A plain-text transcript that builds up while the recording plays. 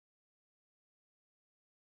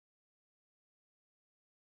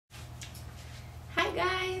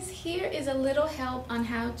guys, here is a little help on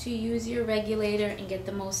how to use your regulator and get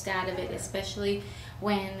the most out of it, especially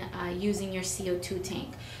when using your CO2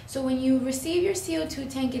 tank. So when you receive your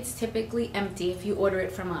CO2 tank, it's typically empty if you order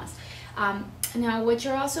it from us. Now what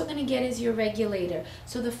you're also going to get is your regulator.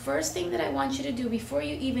 So the first thing that I want you to do before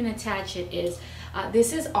you even attach it is,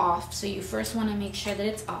 this is off, so you first want to make sure that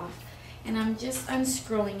it's off. And I'm just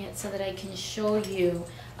unscrewing it so that I can show you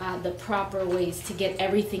the proper ways to get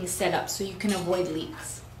everything set up so you can avoid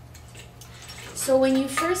leaks. So when you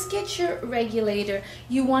first get your regulator,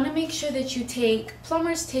 you want to make sure that you take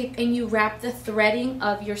plumber's tape and you wrap the threading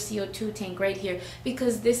of your CO2 tank right here,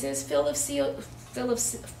 because this is full of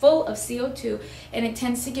CO2 and it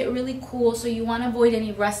tends to get really cool, so you want to avoid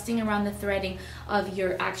any rusting around the threading of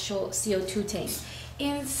your actual CO2 tank.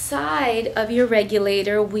 Inside of your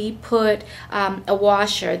regulator, we put a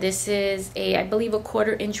washer. This is I believe a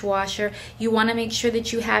 1/4 inch washer. You want to make sure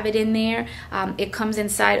that you have it in there. It comes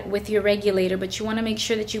inside with your regulator, but you want to make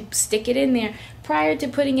sure that you stick it in there prior to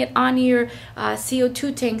putting it on your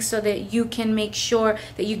CO2 tank so that you can make sure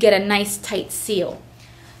that you get a nice tight seal.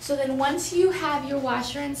 So then once you have your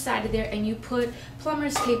washer inside of there and you put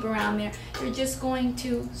plumber's tape around there, you're just going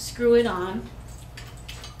to screw it on.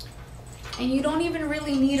 And you don't even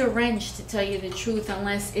really need a wrench, to tell you the truth,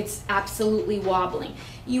 unless it's absolutely wobbling.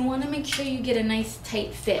 You want to make sure you get a nice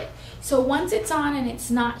tight fit. So once it's on and it's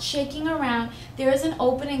not shaking around, there is an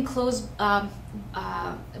open and close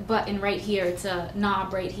button right here. It's a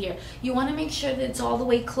knob right here. You want to make sure that it's all the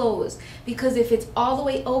way closed, because if it's all the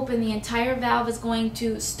way open, the entire valve is going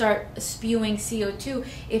to start spewing CO2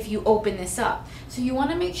 if you open this up. So you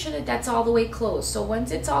want to make sure that that's all the way closed. So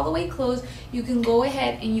once it's all the way closed, you can go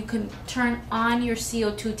ahead and you can turn on your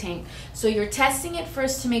CO2 tank. So you're testing it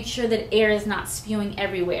first to make sure that air is not spewing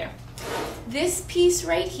everywhere. This piece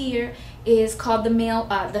right here is called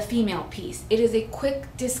the female piece. It is a quick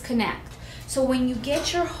disconnect. So when you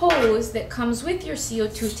get your hose that comes with your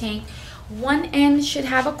CO2 tank, one end should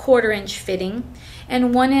have a 1/4 inch fitting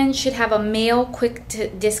and one end should have a male quick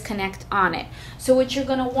disconnect on it. So what you're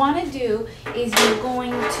going to want to do is you're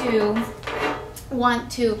going to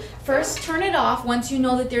want to first turn it off once you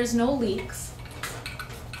know that there's no leaks.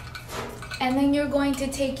 And then you're going to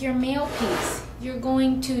take your male piece. You're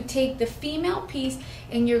going to take the female piece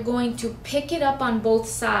and you're going to pick it up on both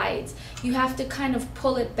sides. You have to kind of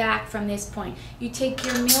pull it back from this point. You take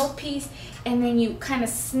your male piece and then you kind of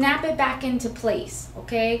snap it back into place,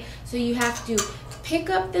 okay? So you have to pick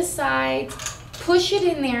up the sides, push it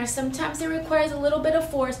in there. Sometimes it requires a little bit of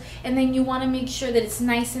force, and then you want to make sure that it's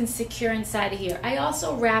nice and secure inside of here. I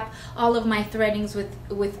also wrap all of my threadings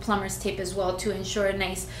with plumber's tape as well to ensure a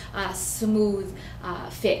nice smooth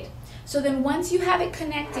fit. So then once you have it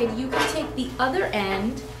connected, you can take the other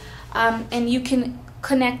end and you can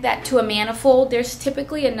connect that to a manifold. There's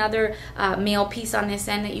typically another male piece on this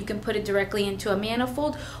end that you can put it directly into a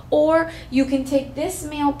manifold, or you can take this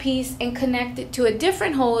male piece and connect it to a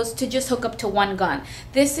different hose to just hook up to one gun.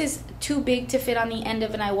 This is too big to fit on the end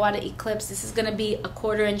of an Iwata Eclipse. This is going to be a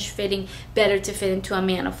 1/4 inch fitting, better to fit into a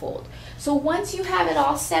manifold. So once you have it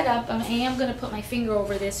all set up, I am going to put my finger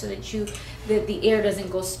over this so that the air doesn't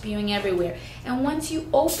go spewing everywhere. And once you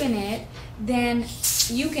open it, then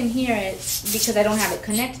you can hear it because I don't have it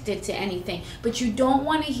connected to anything, but you don't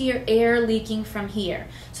want to hear air leaking from here.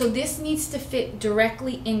 So this needs to fit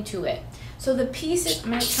directly into it. So the piece is, I'm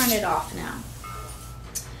going to turn it off now.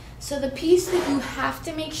 So the piece that you have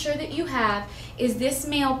to make sure that you have is this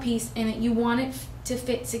male piece, and you want it to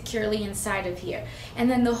fit securely inside of here. And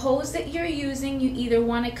then the hose that you're using, you either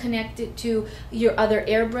want to connect it to your other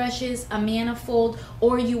airbrushes, a manifold,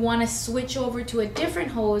 or you want to switch over to a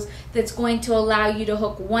different hose that's going to allow you to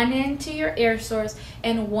hook one end to your air source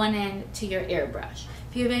and one end to your airbrush.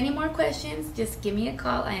 If you have any more questions, just give me a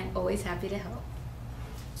call. I am always happy to help.